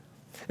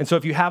And so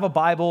if you have a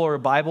Bible or a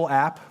Bible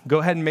app,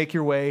 go ahead and make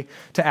your way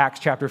to Acts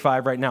chapter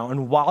 5 right now.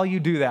 And while you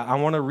do that, I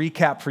want to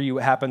recap for you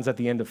what happens at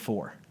the end of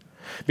 4.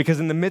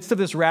 Because in the midst of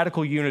this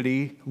radical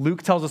unity,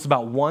 Luke tells us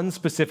about one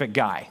specific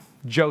guy.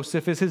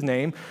 Joseph is his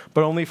name,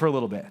 but only for a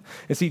little bit.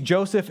 And see,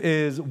 Joseph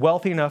is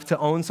wealthy enough to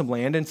own some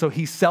land, and so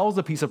he sells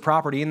a piece of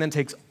property and then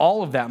takes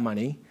all of that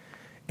money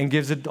and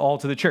gives it all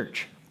to the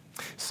church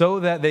so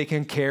that they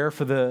can care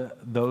for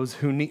those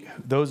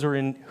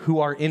who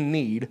are in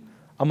need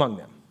among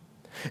them.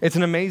 It's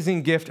an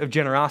amazing gift of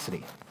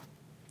generosity.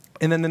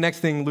 And then the next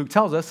thing Luke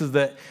tells us is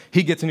that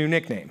he gets a new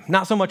nickname.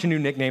 Not so much a new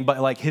nickname, but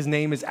like his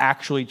name is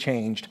actually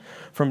changed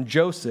from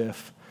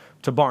Joseph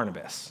to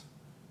Barnabas.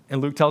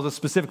 And Luke tells us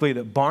specifically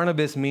that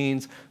Barnabas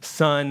means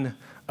son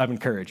of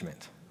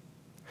encouragement.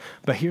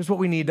 But here's what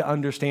we need to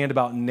understand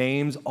about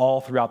names all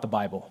throughout the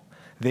Bible.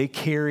 They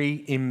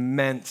carry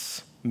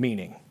immense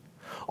meaning.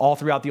 All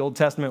throughout the Old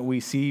Testament, we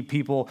see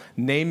people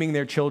naming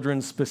their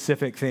children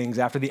specific things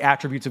after the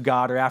attributes of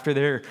God or after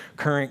their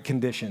current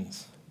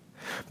conditions.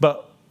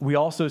 But we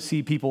also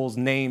see people's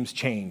names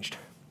changed.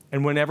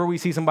 And whenever we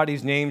see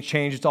somebody's name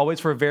changed, it's always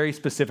for a very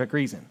specific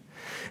reason.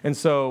 And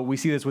so we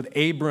see this with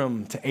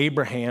Abram to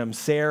Abraham,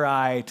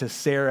 Sarai to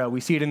Sarah. We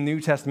see it in the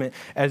New Testament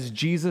as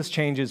Jesus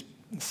changes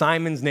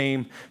Simon's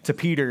name to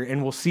Peter,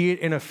 and we'll see it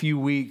in a few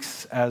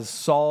weeks as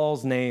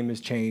Saul's name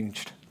is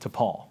changed to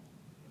Paul.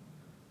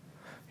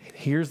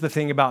 Here's the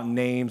thing about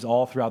names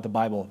all throughout the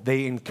Bible.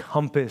 They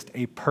encompassed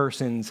a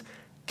person's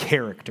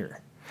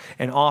character.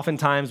 And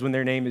oftentimes when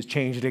their name is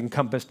changed, it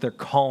encompassed their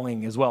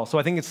calling as well. So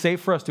I think it's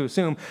safe for us to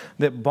assume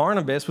that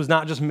Barnabas was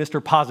not just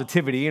Mr.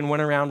 Positivity and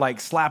went around like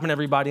slapping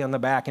everybody on the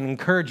back and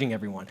encouraging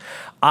everyone.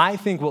 I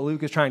think what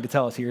Luke is trying to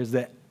tell us here is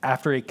that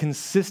after a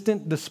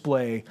consistent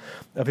display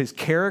of his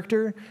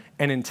character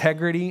and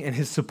integrity and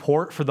his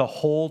support for the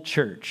whole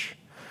church,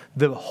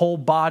 the whole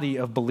body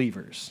of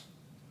believers,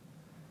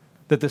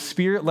 that the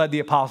Spirit led the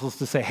apostles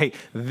to say, hey,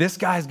 this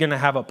guy's going to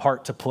have a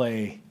part to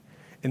play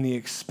in the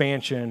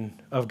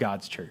expansion of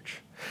God's church.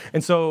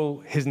 And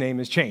so his name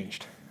is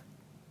changed.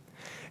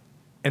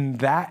 And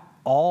that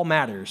all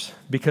matters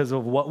because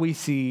of what we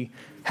see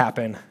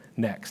happen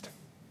next.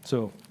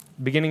 So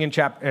beginning in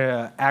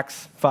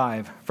Acts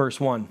 5, verse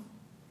 1,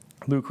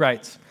 Luke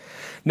writes,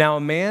 "Now a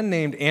man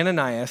named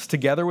Ananias,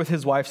 together with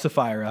his wife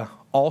Sapphira,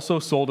 also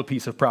sold a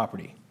piece of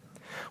property.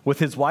 With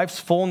his wife's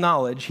full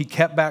knowledge, he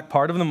kept back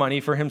part of the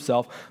money for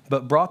himself,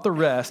 but brought the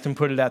rest and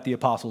put it at the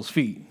apostles'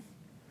 feet.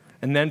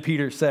 And then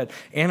Peter said,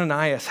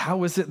 'Ananias,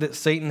 how is it that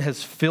Satan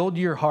has filled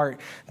your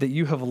heart that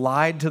you have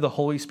lied to the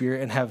Holy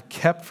Spirit and have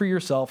kept for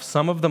yourself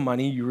some of the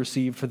money you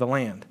received for the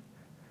land?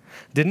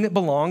 Didn't it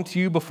belong to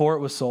you before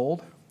it was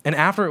sold? And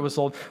after it was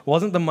sold,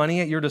 wasn't the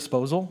money at your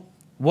disposal?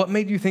 What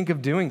made you think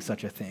of doing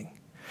such a thing?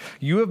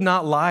 You have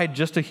not lied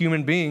just to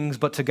human beings,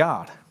 but to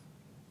God.'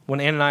 When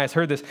Ananias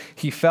heard this,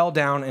 he fell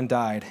down and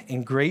died,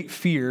 and great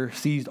fear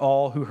seized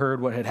all who heard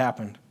what had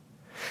happened.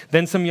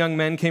 Then some young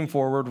men came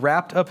forward,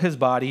 wrapped up his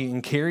body,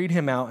 and carried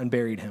him out and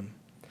buried him.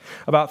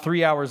 About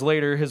 3 hours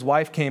later, his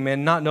wife came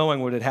in, not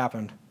knowing what had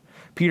happened.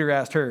 Peter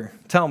asked her,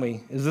 'Tell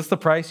me, is this the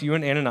price you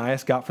and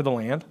Ananias got for the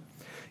land?'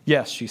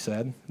 'Yes,' she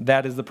said,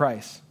 'that is the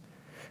price.'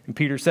 And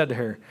Peter said to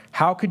her,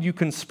 'How could you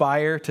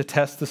conspire to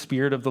test the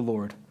Spirit of the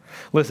Lord?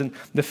 Listen,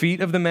 the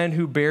feet of the men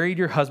who buried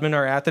your husband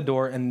are at the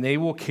door, and they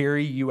will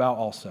carry you out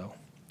also.'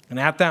 And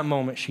at that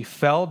moment, she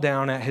fell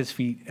down at his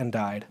feet and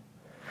died.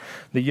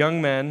 Then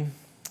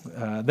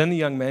the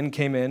young men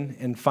came in,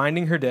 and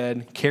finding her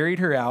dead, carried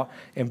her out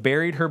and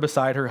buried her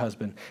beside her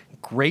husband.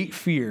 Great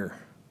fear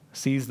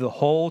seized the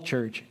whole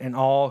church and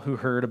all who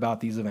heard about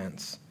these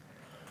events."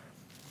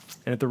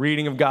 And at the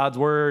reading of God's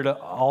word,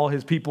 all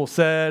his people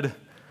said,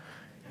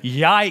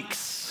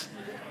 "Yikes."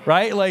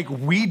 Right? Like,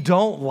 we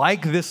don't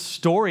like this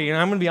story. And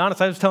I'm going to be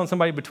honest, I was telling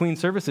somebody between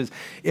services,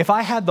 if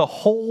I had the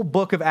whole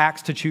book of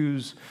Acts to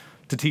choose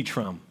to teach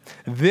from,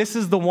 this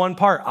is the one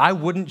part I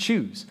wouldn't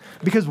choose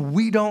because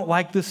we don't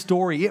like this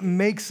story. It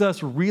makes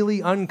us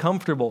really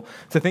uncomfortable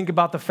to think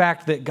about the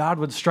fact that God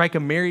would strike a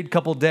married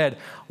couple dead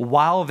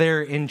while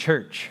they're in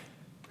church.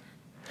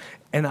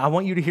 And I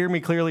want you to hear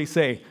me clearly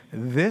say,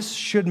 this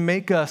should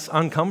make us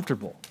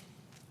uncomfortable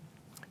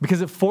because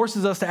it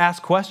forces us to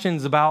ask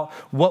questions about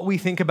what we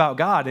think about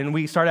God. And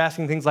we start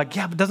asking things like,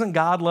 yeah, but doesn't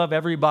God love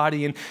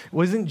everybody? And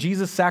wasn't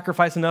Jesus'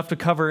 sacrifice enough to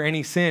cover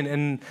any sin?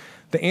 And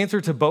the answer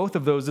to both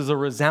of those is a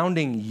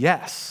resounding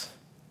yes.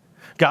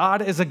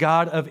 God is a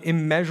God of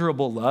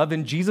immeasurable love,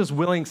 and Jesus'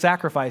 willing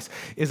sacrifice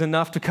is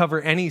enough to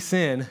cover any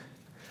sin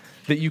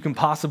that you can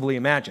possibly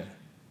imagine.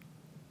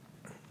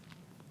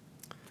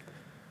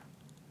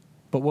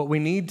 But what we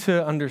need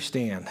to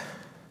understand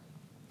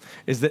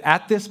is that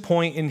at this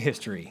point in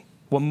history,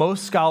 what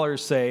most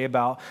scholars say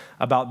about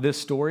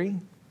this story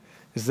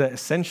is that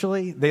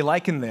essentially they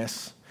liken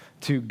this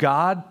to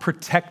God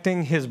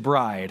protecting his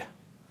bride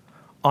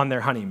on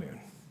their honeymoon.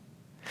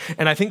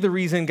 And I think the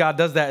reason God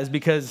does that is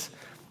because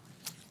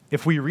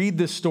if we read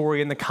this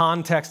story in the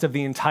context of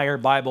the entire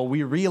Bible,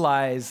 we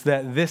realize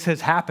that this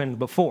has happened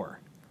before.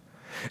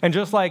 And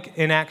just like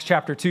in Acts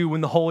chapter 2,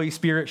 when the Holy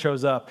Spirit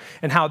shows up,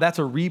 and how that's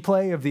a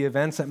replay of the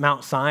events at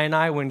Mount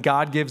Sinai when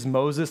God gives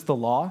Moses the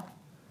law,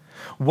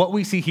 what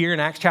we see here in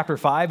Acts chapter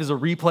 5 is a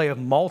replay of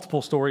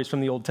multiple stories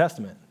from the Old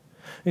Testament.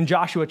 In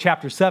Joshua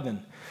chapter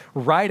 7,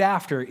 right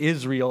after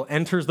Israel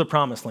enters the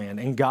promised land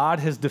and God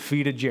has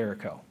defeated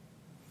Jericho,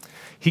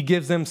 he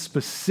gives them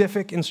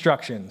specific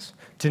instructions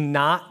to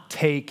not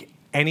take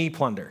any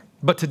plunder,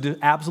 but to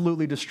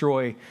absolutely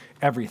destroy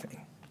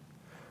everything.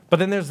 But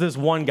then there's this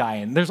one guy,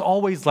 and there's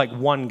always like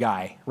one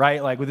guy,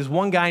 right? Like with this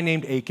one guy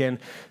named Achan,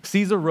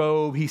 sees a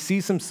robe, he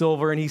sees some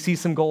silver, and he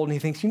sees some gold, and he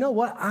thinks, you know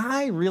what?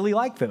 I really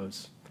like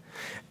those.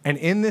 And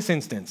in this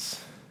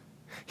instance,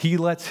 he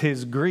lets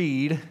his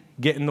greed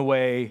get in the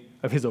way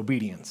of his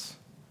obedience.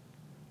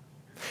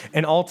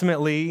 And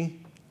ultimately,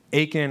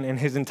 Achan and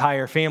his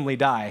entire family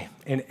die,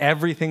 and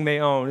everything they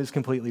own is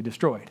completely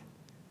destroyed.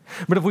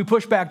 But if we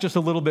push back just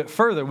a little bit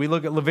further, we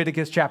look at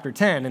Leviticus chapter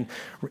 10, and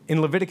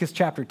in Leviticus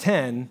chapter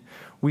 10,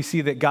 we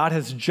see that God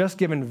has just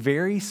given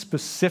very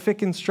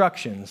specific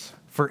instructions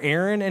for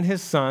Aaron and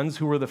his sons,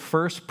 who were the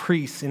first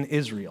priests in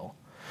Israel,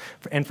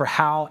 and for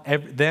how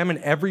them and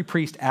every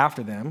priest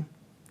after them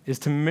is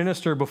to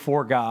minister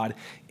before God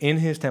in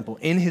his temple,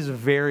 in his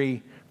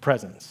very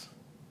presence.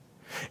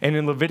 And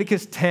in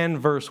Leviticus 10,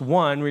 verse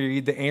 1, we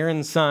read that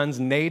Aaron's sons,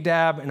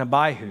 Nadab and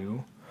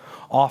Abihu,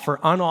 offer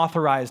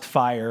unauthorized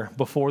fire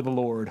before the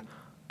Lord,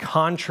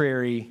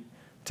 contrary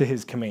to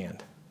his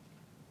command.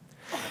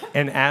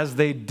 And as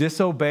they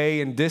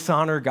disobey and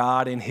dishonor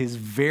God in his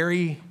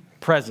very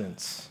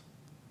presence,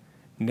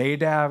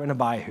 Nadab and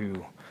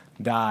Abihu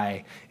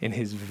die in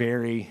his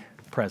very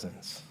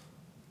presence.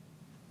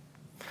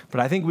 But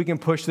I think we can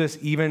push this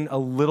even a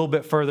little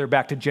bit further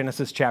back to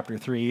Genesis chapter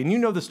 3. And you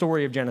know the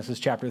story of Genesis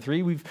chapter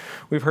 3.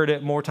 We've heard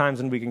it more times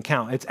than we can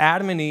count. It's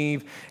Adam and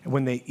Eve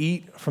when they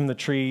eat from the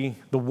tree,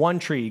 the one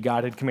tree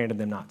God had commanded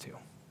them not to.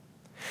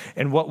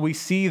 And what we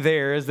see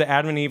there is that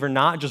Adam and Eve are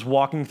not just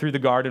walking through the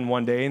garden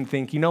one day and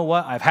think, you know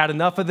what, I've had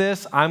enough of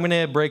this. I'm going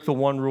to break the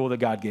one rule that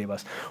God gave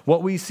us.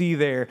 What we see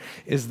there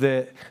is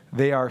that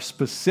they are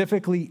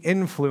specifically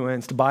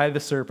influenced by the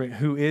serpent,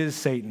 who is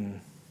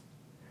Satan.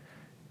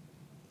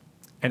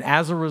 And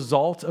as a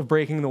result of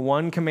breaking the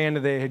one command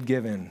that they had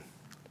given,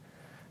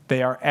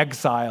 they are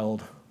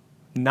exiled,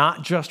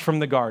 not just from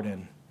the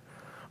garden,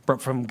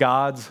 but from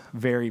God's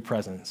very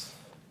presence.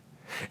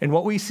 And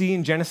what we see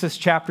in Genesis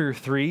chapter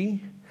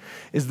 3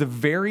 is the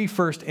very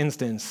first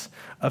instance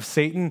of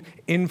Satan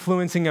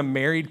influencing a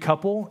married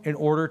couple in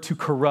order to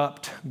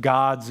corrupt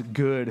God's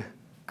good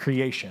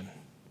creation.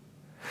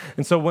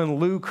 And so when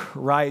Luke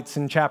writes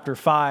in chapter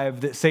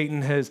 5 that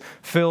Satan has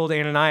filled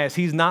Ananias,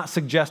 he's not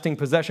suggesting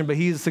possession, but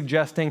he's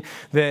suggesting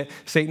that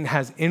Satan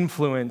has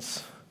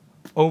influence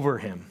over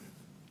him.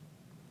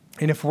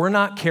 And if we're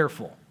not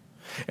careful,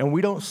 and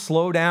we don't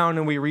slow down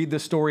and we read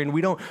this story, and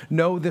we don't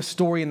know this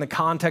story in the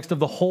context of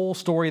the whole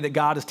story that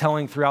God is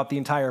telling throughout the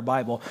entire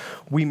Bible,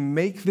 we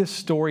make this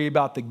story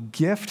about the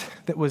gift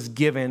that was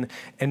given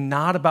and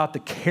not about the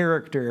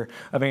character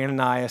of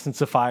Ananias and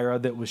Sapphira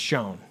that was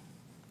shown.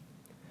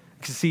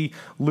 You see,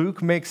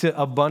 Luke makes it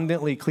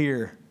abundantly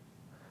clear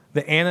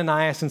that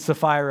Ananias and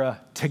Sapphira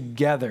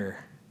together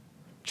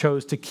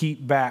chose to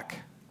keep back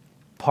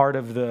part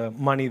of the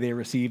money they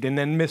received and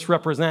then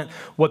misrepresent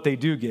what they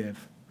do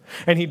give.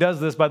 And he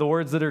does this by the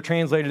words that are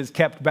translated as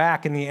kept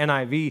back in the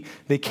NIV.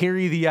 They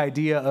carry the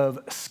idea of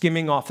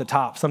skimming off the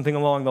top, something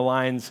along the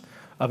lines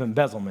of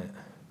embezzlement.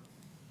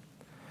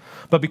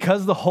 But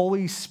because the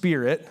Holy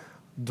Spirit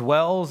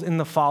dwells in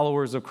the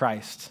followers of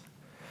Christ,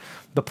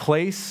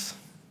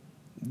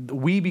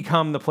 we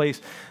become the place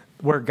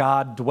where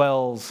God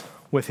dwells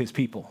with his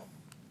people.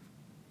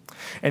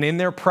 And in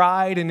their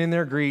pride and in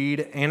their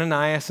greed,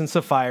 Ananias and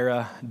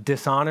Sapphira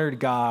dishonored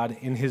God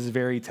in his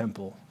very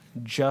temple,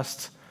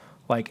 just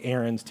like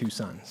Aaron's two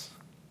sons.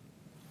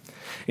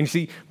 And you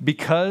see,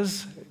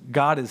 because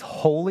God is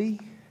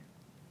holy,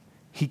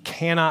 he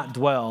cannot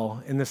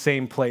dwell in the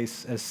same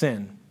place as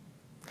sin.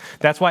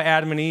 That's why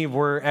Adam and Eve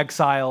were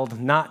exiled,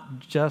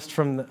 that's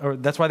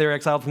why they were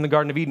exiled from the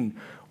Garden of Eden,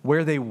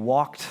 where they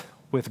walked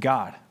with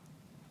God.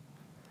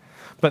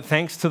 But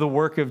thanks to the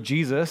work of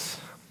Jesus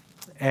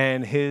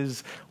and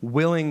his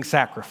willing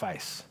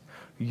sacrifice,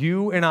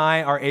 you and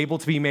I are able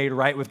to be made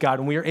right with God,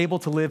 and we are able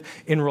to live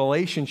in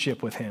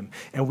relationship with him.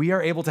 And we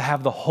are able to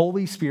have the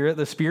Holy Spirit,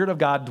 the Spirit of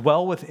God,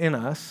 dwell within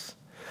us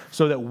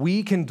so that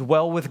we can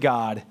dwell with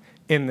God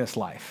in this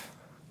life.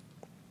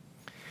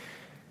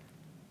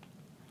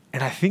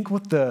 And I think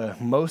what the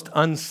most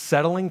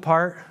unsettling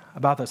part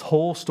about this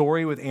whole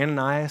story with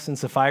Ananias and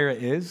Sapphira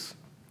is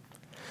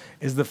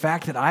the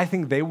fact that I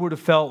think they would have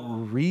felt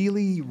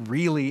really,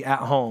 really at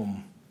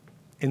home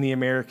in the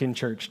American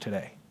church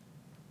today.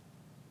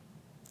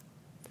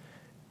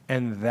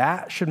 And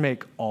that should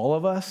make all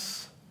of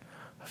us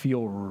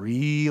feel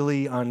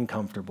really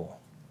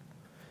uncomfortable.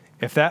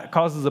 If that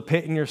causes a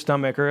pit in your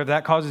stomach, or if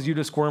that causes you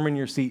to squirm in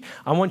your seat,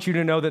 I want you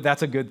to know that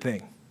that's a good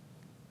thing.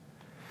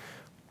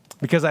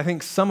 Because I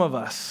think some of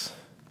us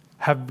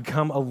have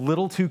become a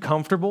little too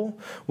comfortable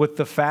with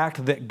the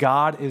fact that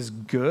God is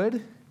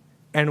good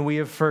and we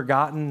have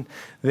forgotten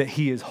that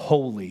he is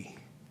holy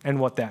and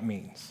what that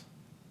means.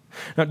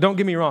 Now, don't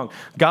get me wrong.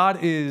 God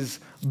is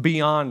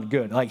beyond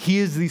good. Like, he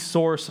is the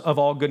source of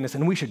all goodness,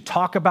 and we should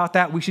talk about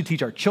that. We should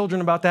teach our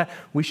children about that.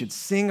 We should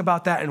sing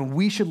about that, and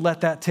we should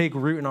let that take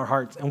root in our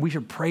hearts, and we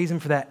should praise him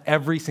for that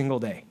every single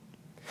day.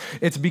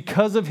 It's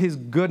because of his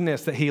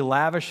goodness that he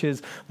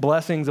lavishes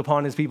blessings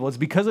upon his people. It's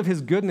because of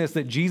his goodness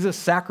that Jesus'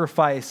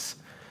 sacrifice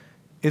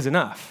is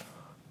enough.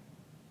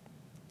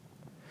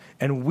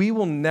 And we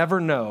will never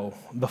know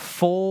the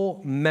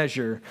full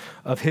measure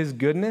of his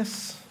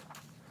goodness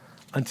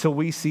until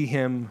we see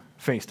him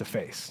face to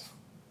face.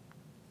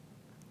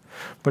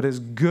 But as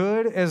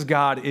good as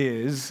God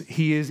is,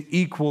 he is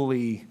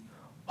equally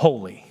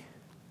holy.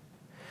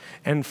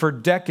 And for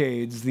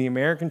decades, the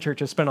American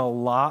church has spent a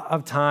lot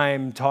of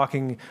time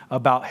talking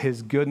about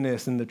his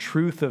goodness and the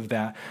truth of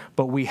that,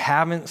 but we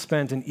haven't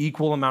spent an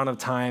equal amount of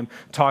time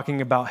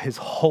talking about his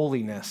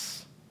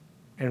holiness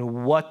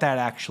and what that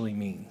actually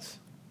means.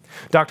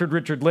 Dr.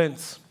 Richard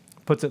Lentz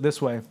puts it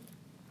this way.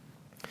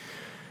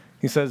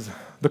 He says,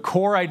 the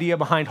core idea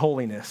behind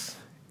holiness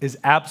is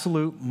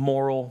absolute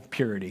moral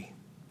purity.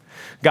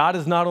 God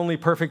is not only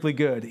perfectly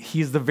good,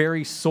 he is the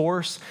very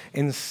source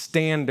and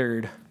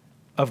standard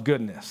of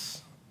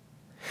goodness.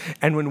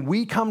 And when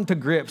we come to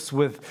grips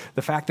with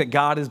the fact that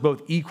God is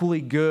both equally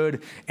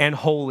good and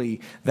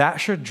holy, that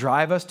should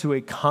drive us to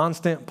a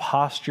constant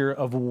posture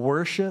of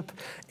worship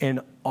and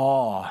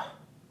awe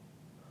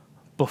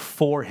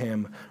before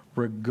him,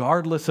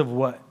 regardless of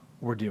what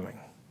we're doing.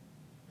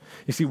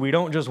 You see, we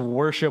don't just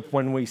worship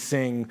when we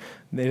sing.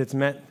 It's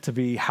meant to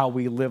be how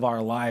we live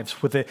our lives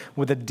with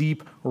a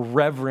deep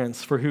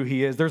reverence for who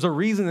he is. There's a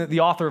reason that the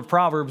author of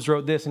Proverbs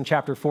wrote this in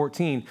chapter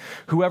 14.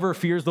 Whoever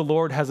fears the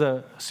Lord has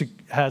a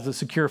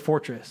secure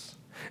fortress,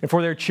 and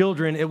for their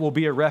children it will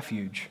be a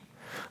refuge.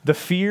 The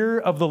fear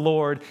of the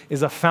Lord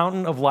is a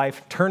fountain of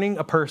life, turning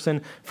a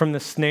person from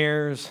the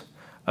snares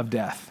of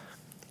death.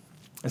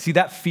 And see,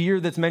 that fear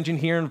that's mentioned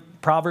here in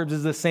Proverbs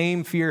is the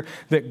same fear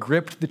that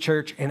gripped the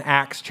church in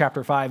Acts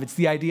chapter 5. It's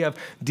the idea of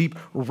deep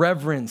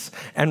reverence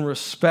and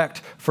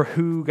respect for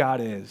who God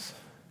is.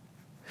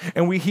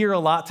 And we hear a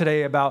lot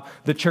today about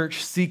the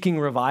church seeking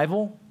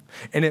revival.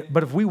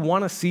 But if we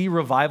want to see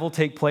revival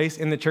take place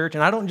in the church,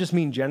 and I don't just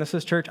mean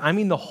Genesis Church, I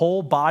mean the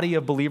whole body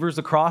of believers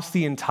across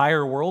the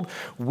entire world,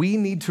 we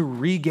need to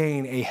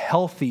regain a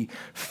healthy,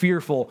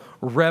 fearful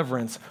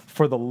reverence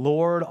for the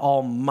Lord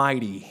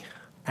Almighty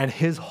and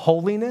his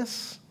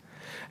holiness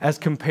as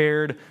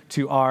compared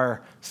to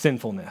our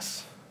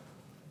sinfulness.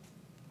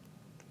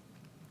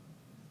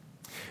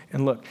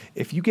 And look,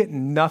 if you get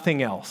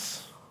nothing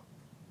else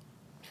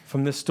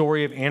from this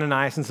story of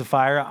Ananias and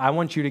Sapphira, I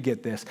want you to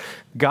get this.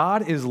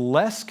 God is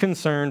less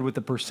concerned with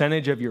the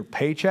percentage of your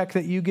paycheck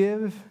that you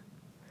give,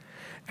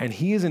 and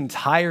he is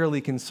entirely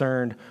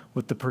concerned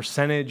with the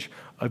percentage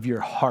of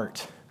your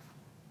heart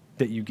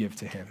that you give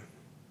to him.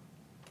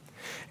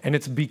 And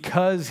it's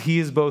because he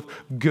is both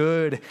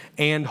good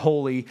and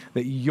holy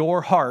that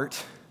your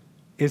heart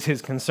is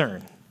his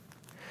concern.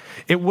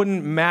 It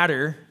wouldn't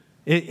matter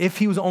if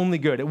he was only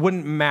good. It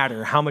wouldn't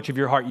matter how much of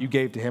your heart you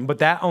gave to him, but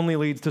that only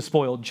leads to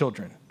spoiled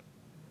children.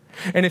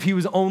 And if he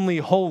was only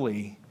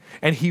holy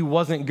and he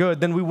wasn't good,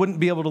 then we wouldn't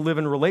be able to live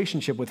in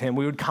relationship with him.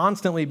 We would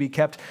constantly be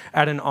kept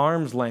at an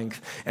arm's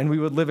length, and we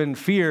would live in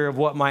fear of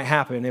what might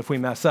happen if we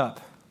mess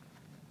up.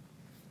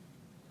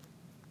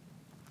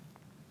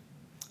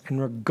 And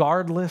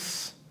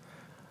regardless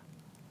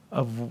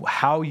of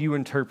how you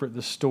interpret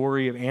the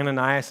story of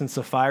Ananias and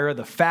Sapphira,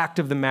 the fact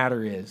of the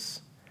matter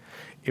is,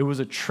 it was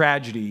a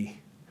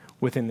tragedy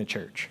within the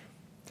church.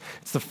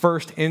 It's the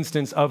first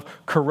instance of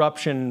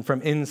corruption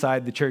from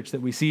inside the church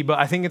that we see, but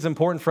I think it's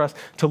important for us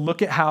to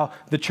look at how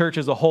the church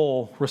as a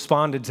whole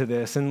responded to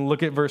this, and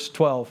look at verse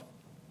 12.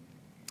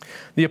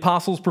 The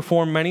apostles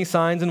performed many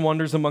signs and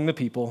wonders among the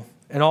people,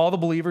 and all the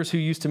believers who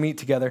used to meet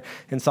together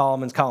in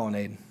Solomon's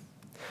colonnade.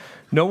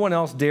 No one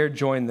else dared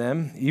join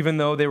them, even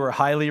though they were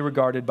highly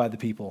regarded by the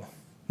people.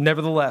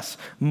 Nevertheless,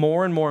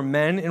 more and more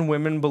men and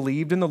women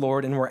believed in the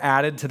Lord and were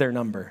added to their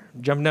number.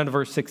 Jumping down to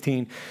verse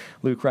 16,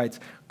 Luke writes,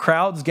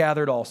 crowds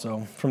gathered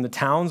also from the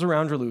towns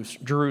around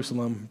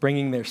Jerusalem,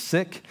 bringing their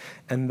sick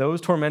and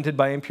those tormented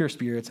by impure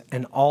spirits,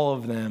 and all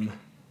of them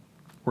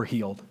were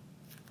healed.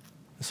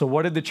 So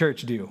what did the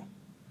church do?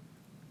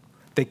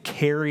 They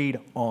carried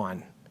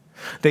on.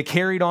 They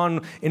carried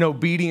on in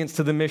obedience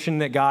to the mission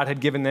that God had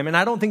given them. And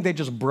I don't think they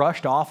just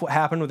brushed off what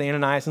happened with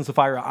Ananias and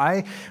Sapphira.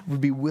 I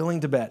would be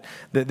willing to bet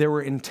that there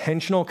were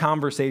intentional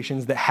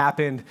conversations that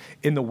happened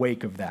in the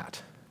wake of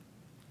that.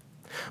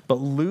 But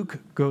Luke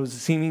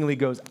seemingly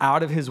goes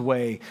out of his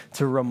way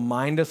to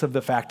remind us of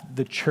the fact that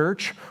the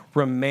church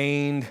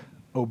remained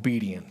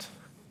obedient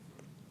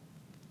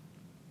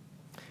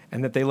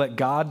and that they let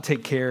God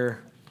take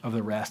care of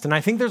the rest. And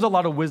I think there's a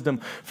lot of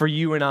wisdom for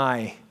you and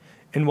I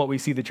in what we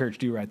see the church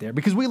do right there.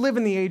 Because we live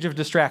in the age of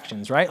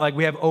distractions, right? Like,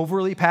 we have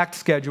overly packed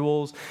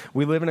schedules.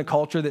 We live in a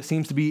culture that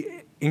seems to be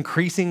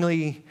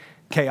increasingly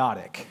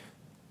chaotic.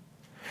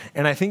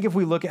 And I think if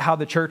we look at how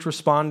the church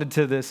responded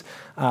to this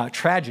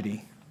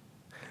tragedy,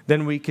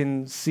 then we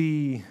can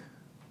see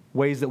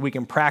ways that we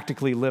can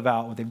practically live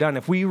out what they've done.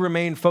 If we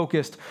remain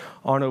focused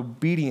on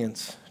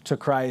obedience to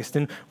Christ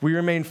and we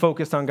remain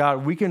focused on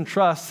God, we can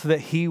trust that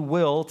he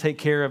will take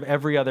care of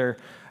every other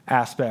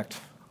aspect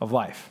of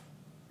life.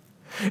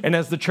 And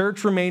as the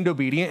church remained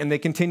obedient and they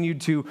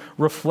continued to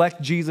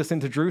reflect Jesus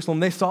into Jerusalem,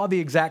 they saw the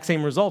exact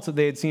same results that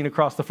they had seen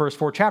across the first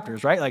 4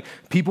 chapters, right? Like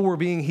people were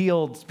being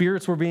healed,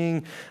 spirits were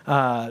being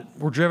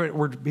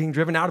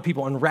driven out of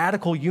people, and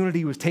radical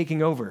unity was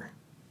taking over.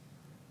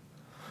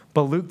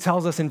 But Luke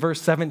tells us in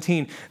verse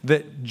 17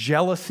 that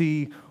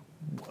jealousy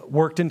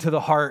worked into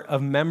the heart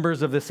of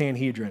members of the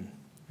Sanhedrin.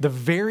 The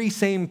very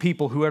same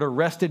people who had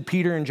arrested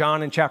Peter and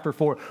John in chapter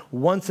 4,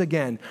 once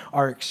again,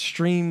 are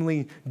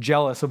extremely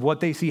jealous of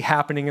what they see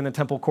happening in the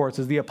temple courts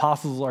as the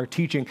apostles are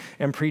teaching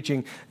and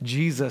preaching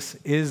Jesus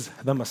is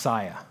the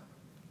Messiah.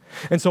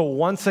 And so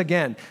once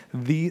again,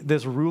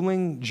 this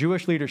ruling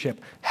Jewish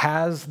leadership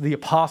has the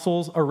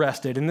apostles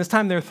arrested, and this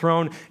time they're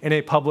thrown in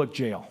a public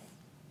jail.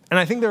 And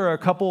I think there are a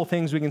couple of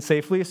things we can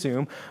safely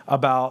assume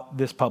about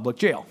this public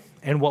jail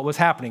and what was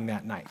happening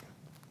that night.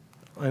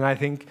 And I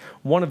think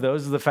one of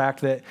those is the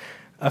fact that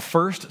a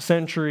first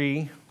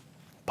century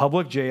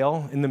public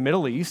jail in the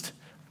Middle East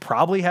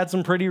probably had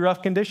some pretty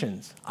rough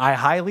conditions. I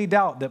highly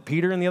doubt that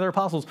Peter and the other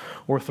apostles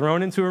were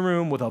thrown into a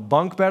room with a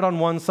bunk bed on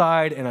one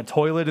side and a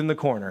toilet in the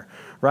corner,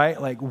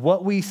 right? Like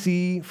what we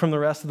see from the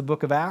rest of the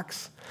book of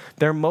Acts,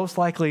 they're most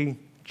likely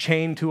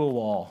chained to a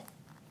wall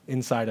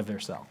inside of their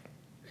cell.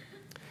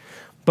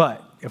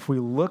 But if we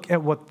look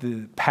at what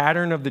the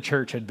pattern of the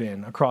church had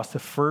been across the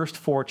first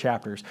 4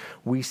 chapters,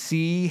 we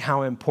see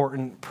how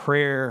important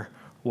prayer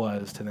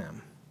was to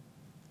them.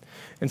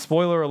 And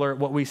spoiler alert,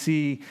 what we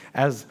see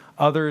as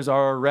others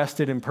are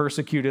arrested and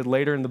persecuted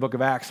later in the book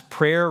of Acts,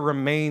 prayer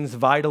remains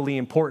vitally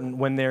important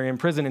when they're in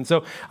prison. And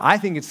so I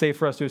think it's safe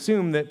for us to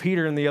assume that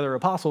Peter and the other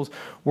apostles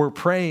were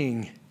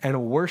praying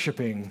and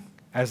worshiping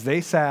as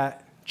they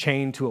sat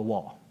chained to a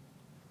wall.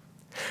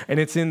 And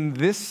it's in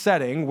this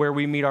setting where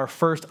we meet our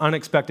first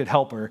unexpected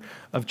helper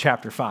of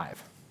chapter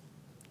 5.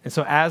 And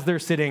so as they're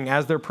sitting,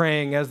 as they're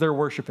praying, as they're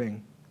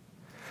worshiping,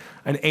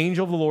 an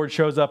angel of the Lord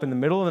shows up in the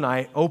middle of the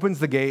night, opens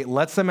the gate,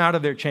 lets them out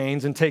of their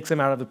chains, and takes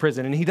them out of the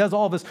prison. And he does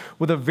all this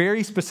with a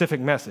very specific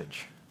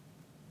message.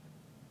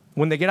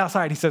 When they get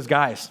outside, he says,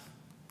 guys,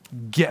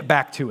 get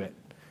back to it.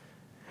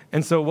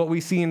 And so what we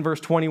see in verse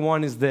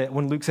 21 is that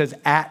when Luke says,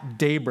 at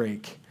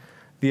daybreak,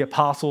 the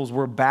apostles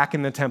were back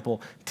in the temple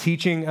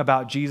teaching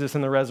about Jesus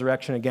and the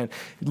resurrection again.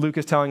 Luke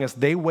is telling us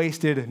they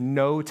wasted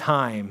no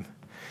time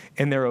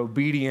in their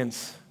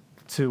obedience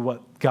to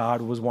what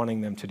God was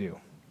wanting them to do.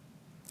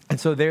 And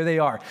so there they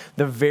are,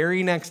 the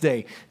very next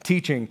day,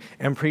 teaching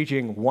and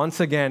preaching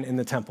once again in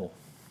the temple.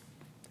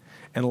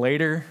 And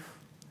later,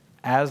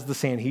 as the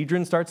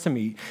Sanhedrin starts to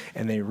meet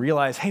and they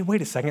realize, hey,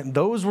 wait a second,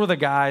 those were the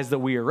guys that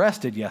we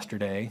arrested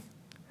yesterday,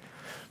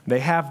 they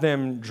have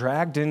them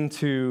dragged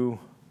into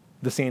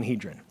the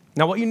Sanhedrin.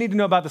 Now, what you need to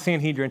know about the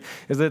Sanhedrin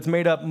is that it's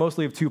made up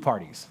mostly of 2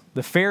 parties.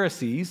 The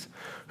Pharisees,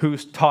 who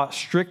taught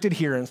strict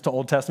adherence to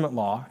Old Testament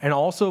law and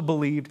also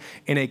believed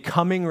in a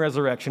coming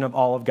resurrection of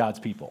all of God's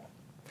people.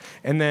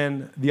 And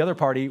then the other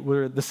party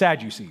were the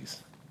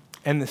Sadducees.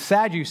 And the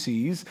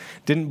Sadducees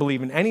didn't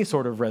believe in any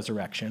sort of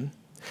resurrection,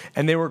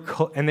 and they were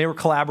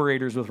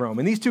collaborators with Rome.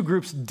 And these 2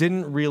 groups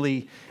didn't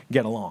really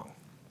get along.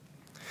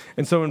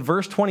 And so in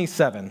verse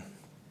 27,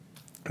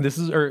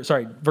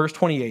 verse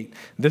 28,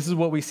 this is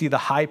what we see the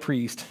high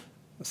priest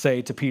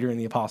say to Peter and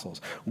the apostles.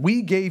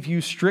 We gave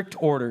you strict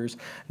orders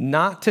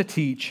not to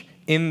teach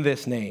in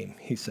this name,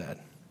 he said.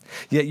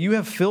 Yet you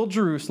have filled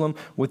Jerusalem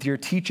with your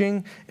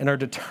teaching and are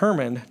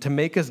determined to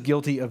make us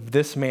guilty of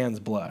this man's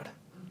blood.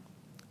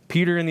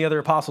 Peter and the other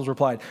apostles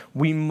replied,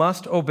 we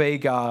must obey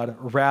God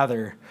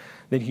rather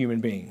than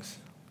human beings.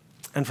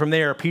 And from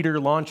there, Peter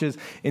launches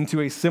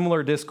into a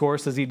similar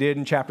discourse as he did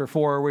in chapter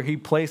 4, where he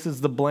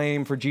places the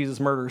blame for Jesus'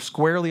 murder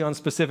squarely on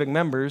specific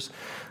members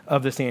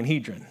of the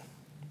Sanhedrin.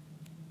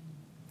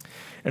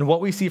 And what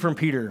we see from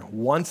Peter,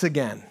 once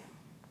again,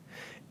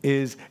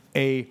 is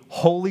a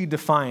holy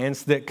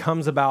defiance that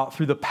comes about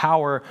through the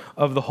power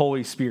of the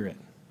Holy Spirit.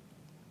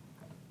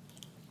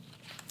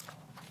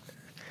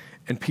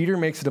 And Peter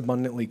makes it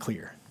abundantly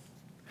clear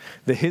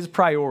that his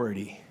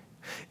priority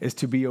is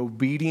to be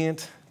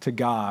obedient to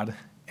God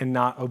and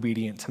not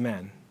obedient to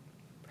men.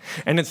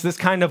 And it's this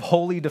kind of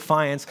holy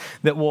defiance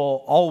that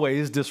will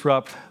always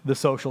disrupt the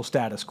social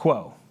status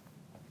quo.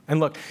 And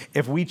look,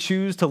 if we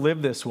choose to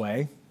live this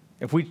way,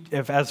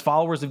 if as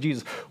followers of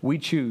Jesus, we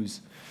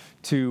choose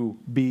to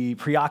be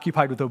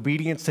preoccupied with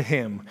obedience to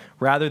him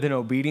rather than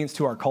obedience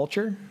to our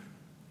culture,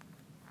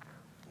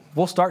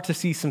 we'll start to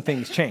see some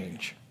things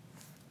change.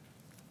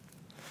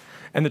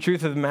 And the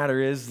truth of the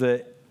matter is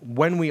that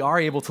when we are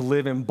able to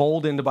live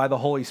emboldened by the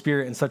Holy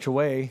Spirit in such a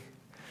way,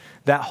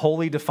 that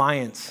holy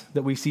defiance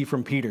that we see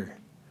from Peter,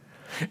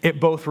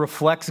 it both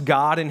reflects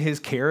God and his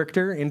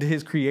character into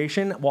his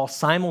creation while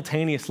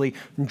simultaneously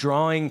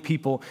drawing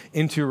people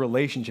into a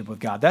relationship with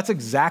God. That's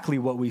exactly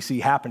what we see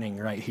happening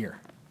right here.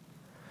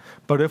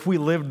 But if we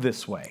lived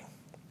this way,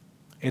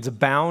 it's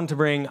bound to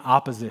bring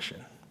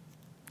opposition.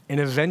 and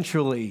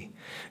eventually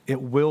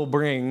it will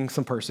bring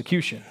some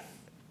persecution.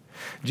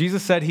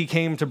 Jesus said he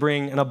came to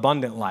bring an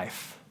abundant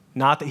life,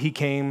 not that he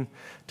came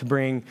to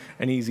bring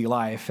an easy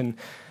life. And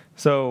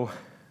so,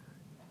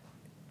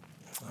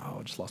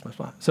 I just lost my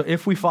spot. So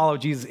if we follow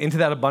Jesus into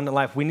that abundant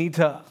life, we need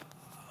to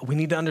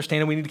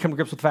understand and we need to come to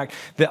grips with the fact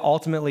that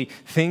ultimately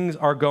things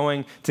are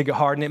going to get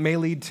hard, and it may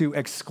lead to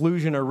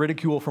exclusion or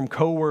ridicule from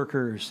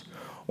coworkers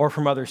or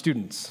from other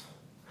students.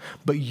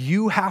 But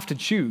you have to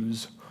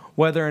choose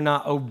whether or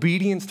not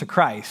obedience to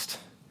Christ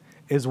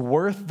is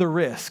worth the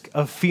risk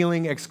of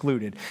feeling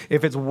excluded,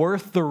 if it's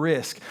worth the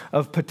risk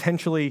of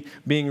potentially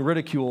being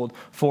ridiculed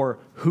for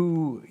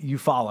who you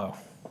follow.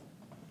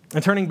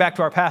 And turning back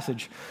to our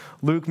passage,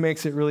 Luke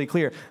makes it really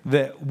clear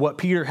that what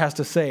Peter has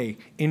to say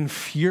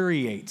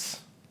infuriates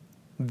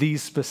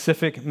these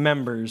specific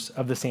members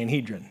of the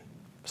Sanhedrin,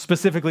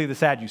 specifically the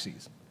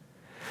Sadducees.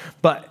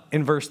 But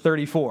in verse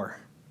 34,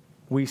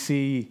 we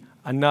see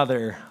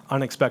another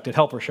unexpected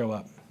helper show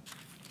up.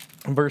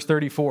 In verse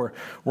 34,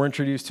 we're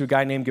introduced to a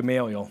guy named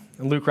Gamaliel.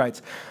 And Luke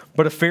writes,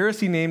 "But a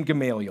Pharisee named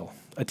Gamaliel,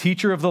 a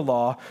teacher of the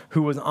law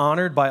who was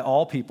honored by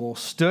all people,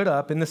 stood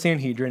up in the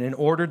Sanhedrin and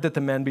ordered that the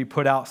men be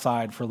put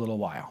outside for a little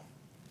while."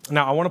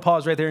 Now, I want to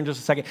pause right there in just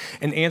a second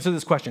and answer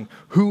this question.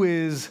 Who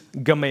is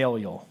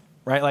Gamaliel?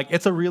 Right? Like,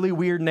 it's a really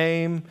weird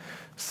name.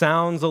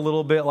 Sounds a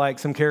little bit like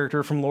some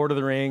character from Lord of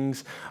the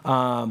Rings.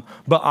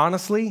 But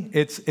honestly,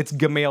 it's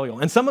Gamaliel.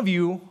 And some of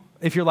you,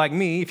 if you're like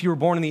me, if you were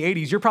born in the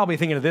 80s, you're probably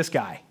thinking of this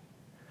guy.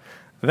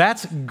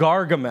 That's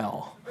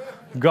Gargamel.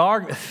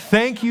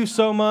 Thank you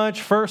so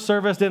much. First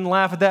service didn't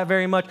laugh at that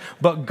very much.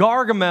 But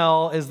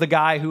Gargamel is the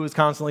guy who was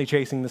constantly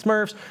chasing the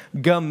Smurfs.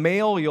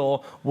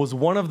 Gamaliel was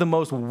one of the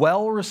most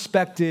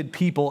well-respected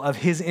people of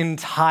his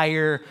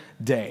entire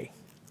day.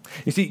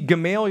 You see,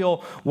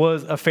 Gamaliel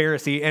was a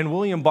Pharisee, and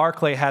William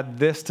Barclay had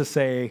this to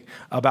say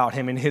about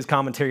him in his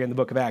commentary on the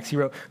book of Acts. He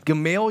wrote,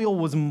 "Gamaliel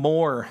was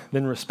more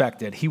than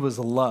respected. He was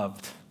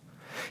loved.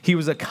 He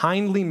was a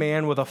kindly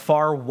man with a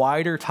far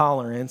wider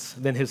tolerance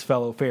than his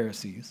fellow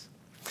Pharisees."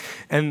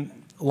 And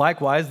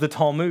likewise, the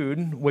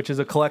Talmud, which is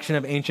a collection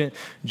of ancient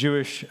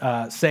Jewish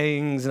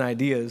sayings and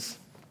ideas,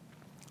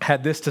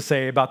 had this to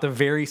say about the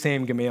very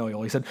same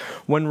Gamaliel. He said,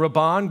 "When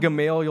Rabban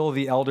Gamaliel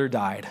the elder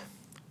died,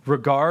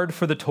 regard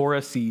for the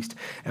Torah ceased,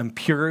 and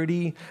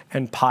purity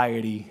and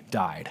piety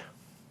died."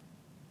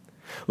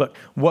 Look,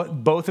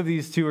 what both of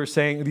these two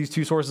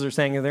sources are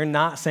saying, is they're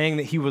not saying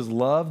that he was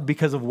loved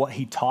because of what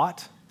he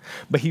taught,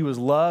 but he was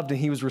loved and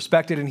he was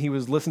respected and he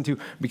was listened to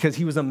because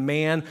he was a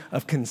man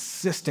of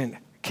consistent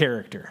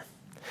character.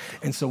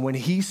 And so when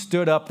he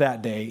stood up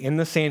that day in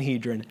the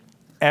Sanhedrin,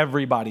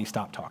 everybody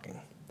stopped talking.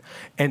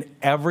 And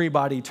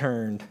everybody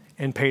turned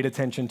and paid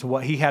attention to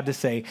what he had to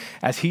say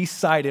as he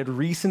cited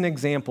recent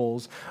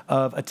examples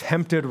of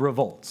attempted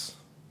revolts,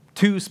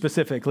 two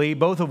specifically,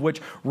 both of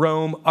which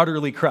Rome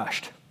utterly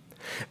crushed.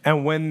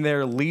 And when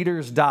their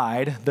leaders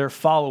died, their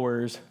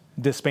followers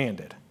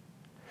disbanded.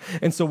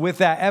 And so with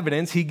that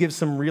evidence, he gave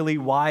some really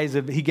wise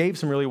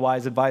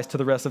advice to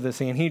the rest of the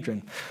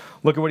Sanhedrin.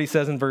 Look at what he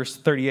says in verse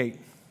 38.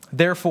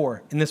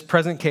 "Therefore, in this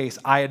present case,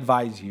 I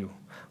advise you,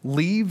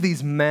 leave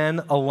these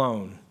men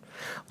alone.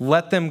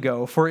 Let them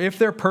go, for if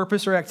their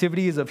purpose or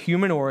activity is of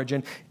human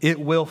origin, it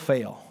will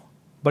fail.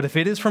 But if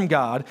it is from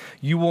God,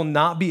 you will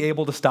not be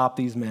able to stop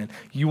these men.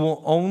 You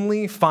will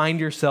only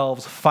find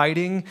yourselves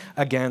fighting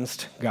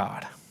against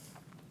God."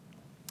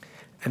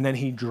 And then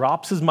he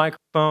drops his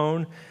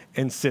microphone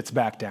and sits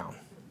back down.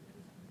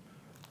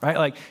 Right?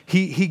 Like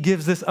he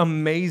gives this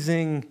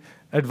amazing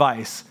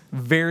advice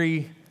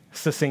very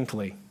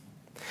succinctly.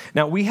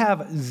 Now, we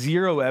have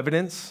zero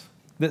evidence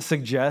that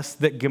suggests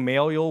that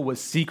Gamaliel was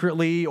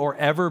secretly or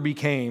ever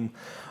became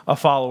a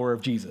follower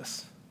of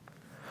Jesus.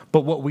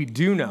 But what we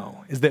do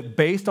know is that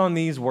based on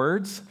these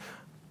words,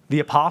 the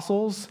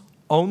apostles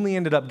only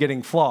ended up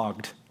getting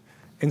flogged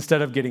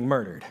instead of getting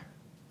murdered,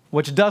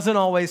 which doesn't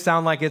always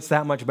sound like it's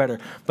that much better.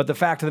 But the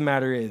fact of the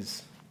matter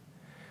is,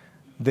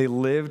 they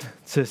lived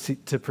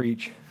to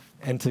preach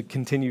and to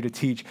continue to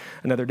teach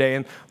another day.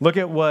 And look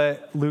at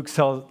what Luke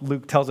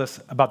tells us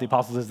about the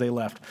apostles as they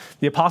left.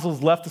 The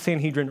apostles left the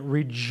Sanhedrin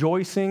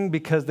rejoicing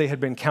because they had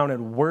been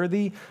counted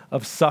worthy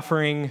of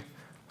suffering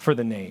for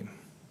the name.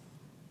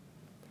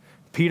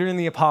 Peter and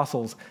the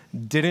apostles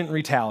didn't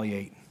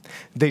retaliate.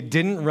 They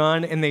didn't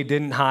run and they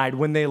didn't hide.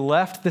 When they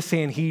left the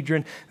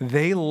Sanhedrin,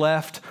 they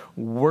left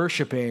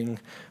worshiping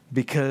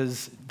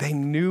because they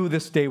knew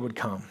this day would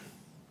come.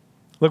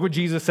 Look what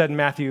Jesus said in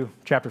Matthew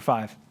chapter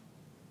 5.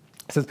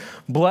 It says,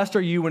 "Blessed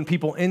are you when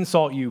people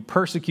insult you,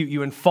 persecute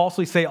you, and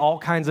falsely say all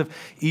kinds of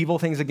evil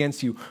things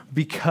against you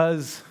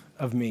because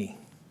of me."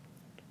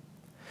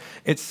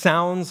 It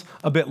sounds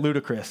a bit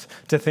ludicrous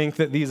to think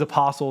that these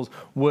apostles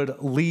would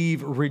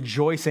leave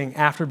rejoicing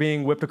after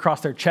being whipped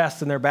across their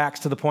chests and their backs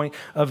to the point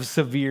of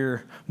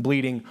severe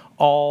bleeding,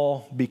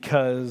 all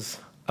because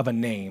of a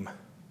name.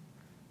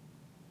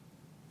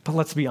 But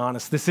let's be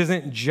honest, this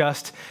isn't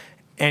just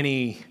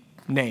any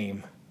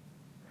name.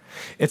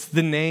 It's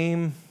the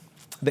name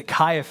that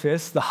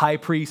Caiaphas, the high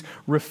priest,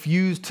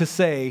 refused to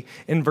say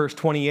in verse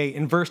 28.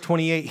 In verse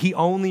 28, he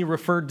only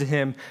referred to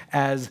him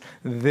as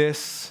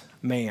this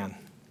man.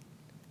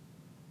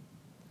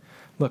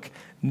 Look,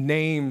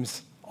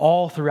 names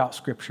all throughout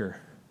Scripture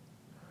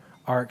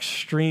are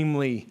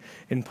extremely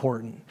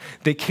important.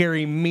 They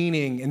carry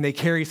meaning and they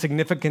carry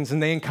significance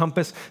and they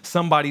encompass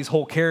somebody's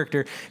whole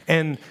character.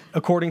 And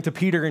according to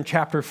Peter in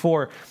chapter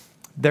 4,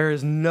 there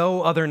is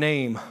no other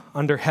name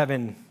under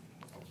heaven,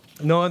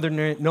 no other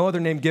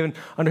name given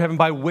under heaven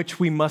by which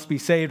we must be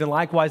saved. And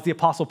likewise, the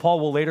Apostle Paul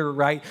will later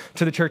write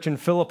to the church in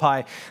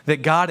Philippi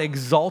that God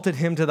exalted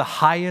him to the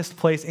highest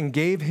place and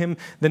gave him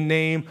the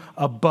name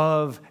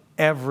above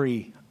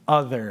every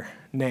other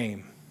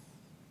name.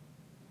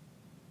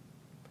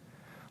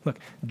 Look,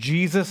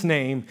 Jesus'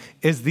 name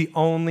is the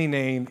only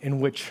name in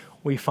which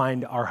we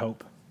find our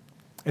hope.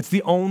 It's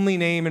the only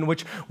name in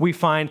which we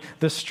find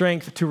the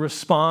strength to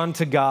respond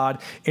to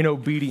God in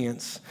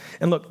obedience.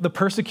 And look, the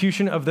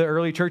persecution of the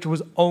early church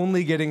was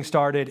only getting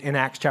started in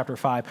Acts chapter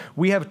 5.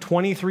 We have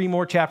 23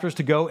 more chapters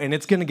to go, and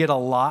it's going to get a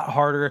lot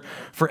harder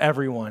for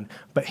everyone.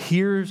 But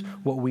here's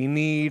what we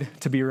need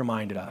to be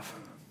reminded of.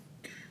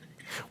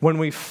 When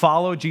we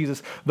follow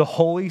Jesus, the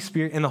Holy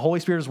Spirit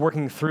is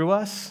working through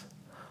us,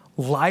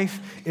 life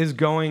is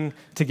going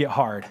to get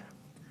hard.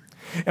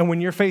 And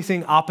when you're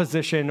facing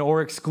opposition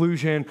or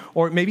exclusion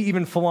or maybe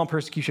even full-on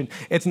persecution,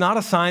 it's not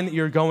a sign that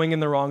you're going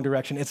in the wrong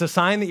direction. It's a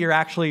sign that you're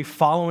actually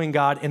following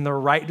God in the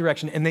right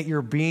direction and that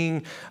you're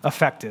being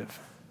effective.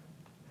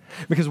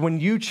 Because when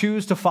you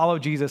choose to follow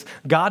Jesus,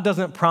 God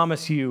doesn't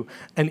promise you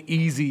an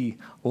easy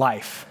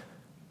life.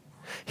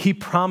 He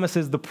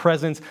promises the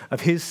presence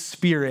of His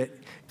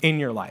Spirit in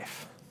your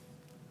life.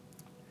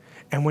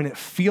 And when it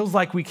feels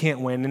like we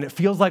can't win and it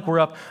feels like we're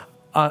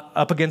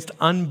up against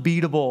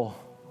unbeatable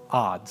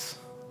odds,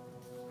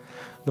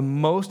 the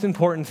most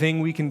important thing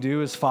we can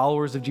do as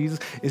followers of Jesus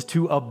is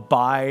to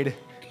abide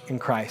in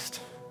Christ.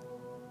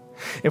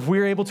 If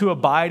we're able to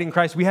abide in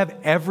Christ, we have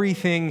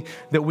everything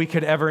that we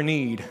could ever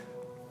need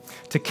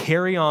to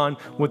carry on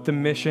with the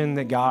mission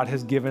that God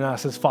has given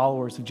us as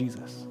followers of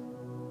Jesus.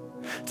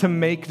 To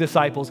make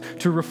disciples,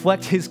 to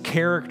reflect His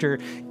character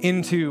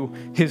into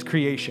His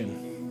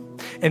creation.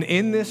 And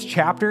in this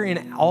chapter,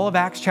 in all of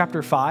Acts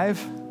chapter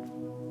 5,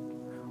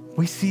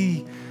 we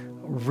see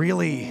a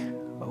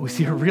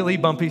really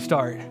bumpy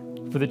start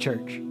for the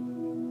church.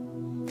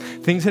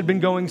 Things had been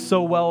going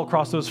so well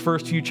across those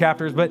first few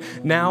chapters, but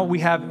now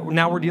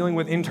we're dealing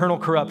with internal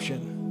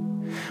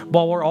corruption,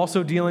 while we're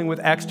also dealing with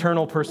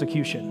external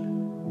persecution.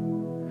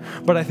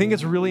 But I think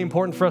it's really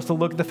important for us to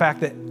look at the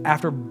fact that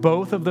after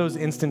both of those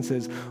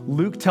instances,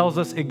 Luke tells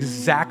us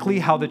exactly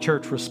how the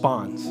church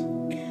responds.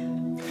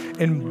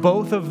 In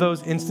both of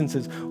those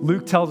instances,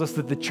 Luke tells us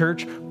that the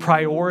church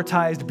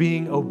prioritized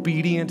being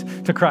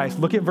obedient to Christ.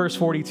 Look at verse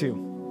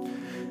 42.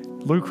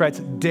 Luke writes,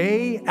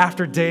 day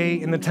after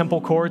day in the temple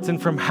courts and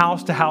from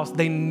house to house,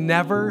 they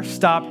never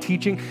stopped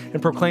teaching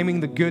and proclaiming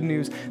the good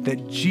news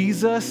that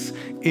Jesus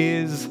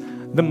is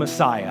the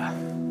Messiah.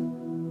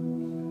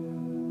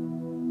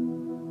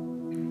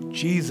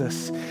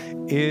 Jesus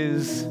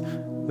is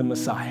the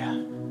Messiah.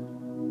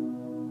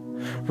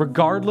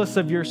 Regardless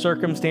of your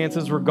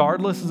circumstances,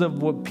 regardless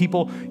of what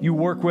people you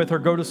work with or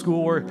go to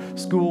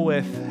school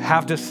with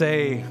have to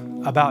say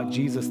about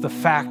Jesus, the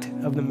fact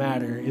of the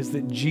matter is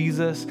that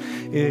Jesus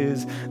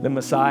is the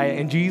Messiah,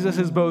 and Jesus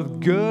is both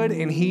good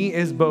and He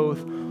is both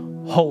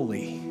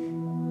holy.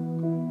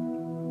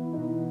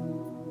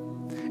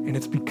 And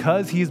it's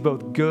because He is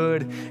both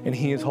good and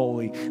He is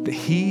holy that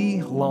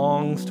He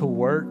longs to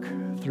work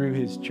through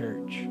His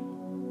church.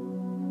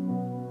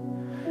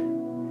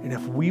 And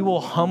if we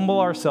will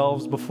humble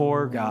ourselves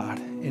before God,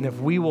 and if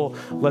we will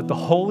let the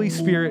Holy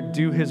Spirit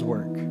do His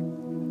work,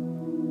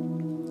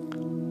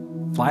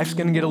 life's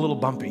going to get a little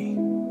bumpy.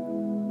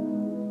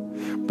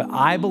 But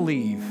I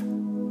believe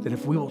that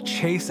if we will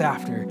chase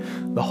after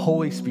the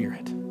Holy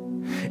Spirit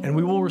and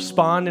we will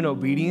respond in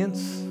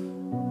obedience,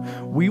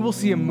 we will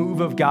see a move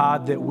of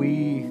God that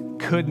we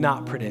could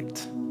not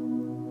predict.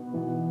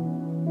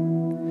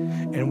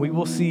 And we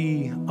will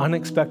see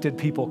unexpected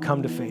people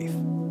come to faith.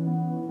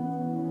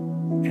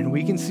 And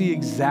we can see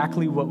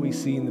exactly what we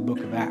see in the book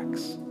of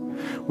Acts.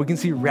 We can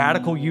see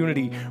radical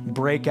unity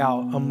break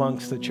out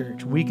amongst the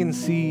church. We can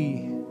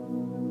see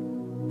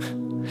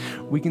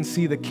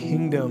the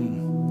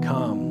kingdom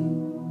come.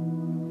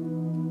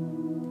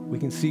 We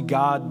can see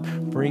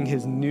God bring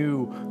His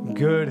new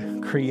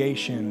good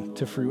creation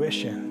to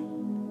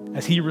fruition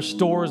as He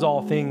restores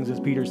all things, as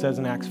Peter says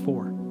in Acts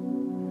 4,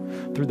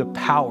 through the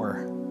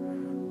power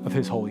of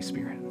His Holy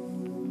Spirit.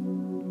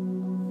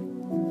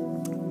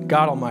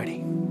 God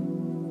Almighty,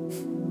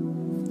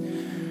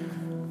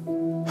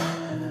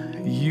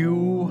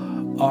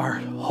 You are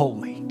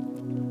holy.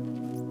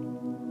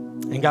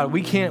 And God,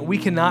 we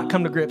cannot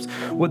come to grips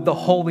with the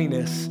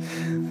holiness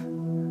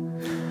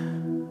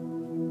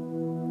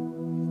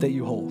that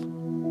You hold.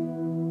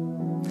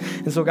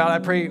 And so God, I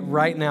pray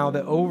right now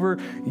that over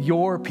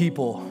Your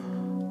people,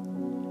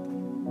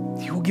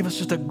 You will give us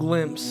just a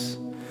glimpse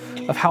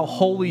of how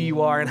holy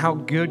you are and how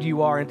good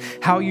you are and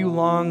how you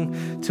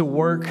long to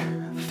work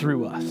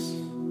through us.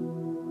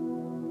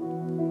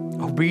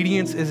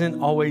 Obedience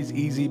isn't always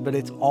easy, but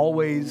it's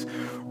always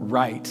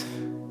right.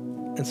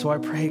 And so I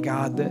pray,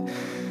 God, that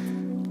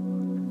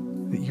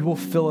you will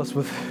fill us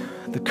with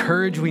the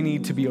courage we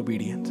need to be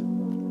obedient.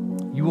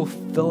 You will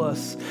fill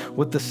us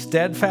with the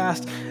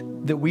steadfast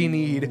that we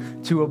need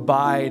to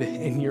abide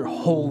in your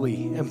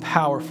holy and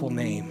powerful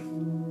name.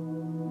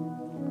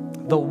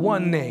 The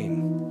one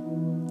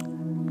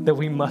name that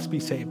we must be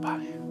saved by.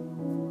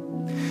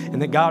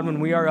 And that, God, when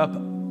we are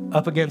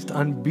up against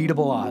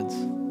unbeatable odds,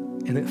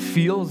 and it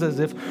feels as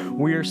if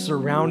we are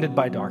surrounded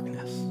by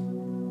darkness,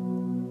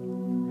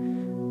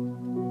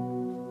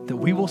 that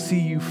we will see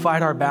you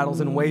fight our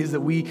battles in ways that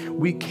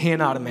we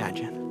cannot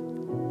imagine.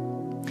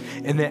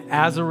 And that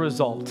as a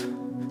result,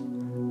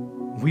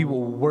 we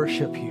will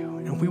worship you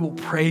and we will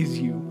praise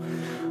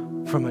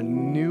you from a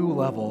new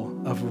level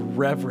of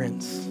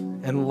reverence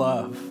and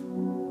love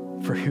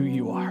for who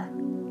you are.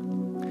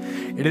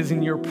 It is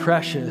in your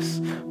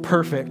precious,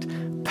 perfect,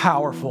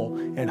 powerful,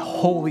 and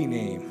holy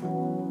name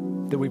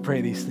that we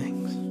pray these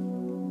things.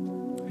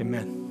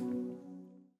 Amen.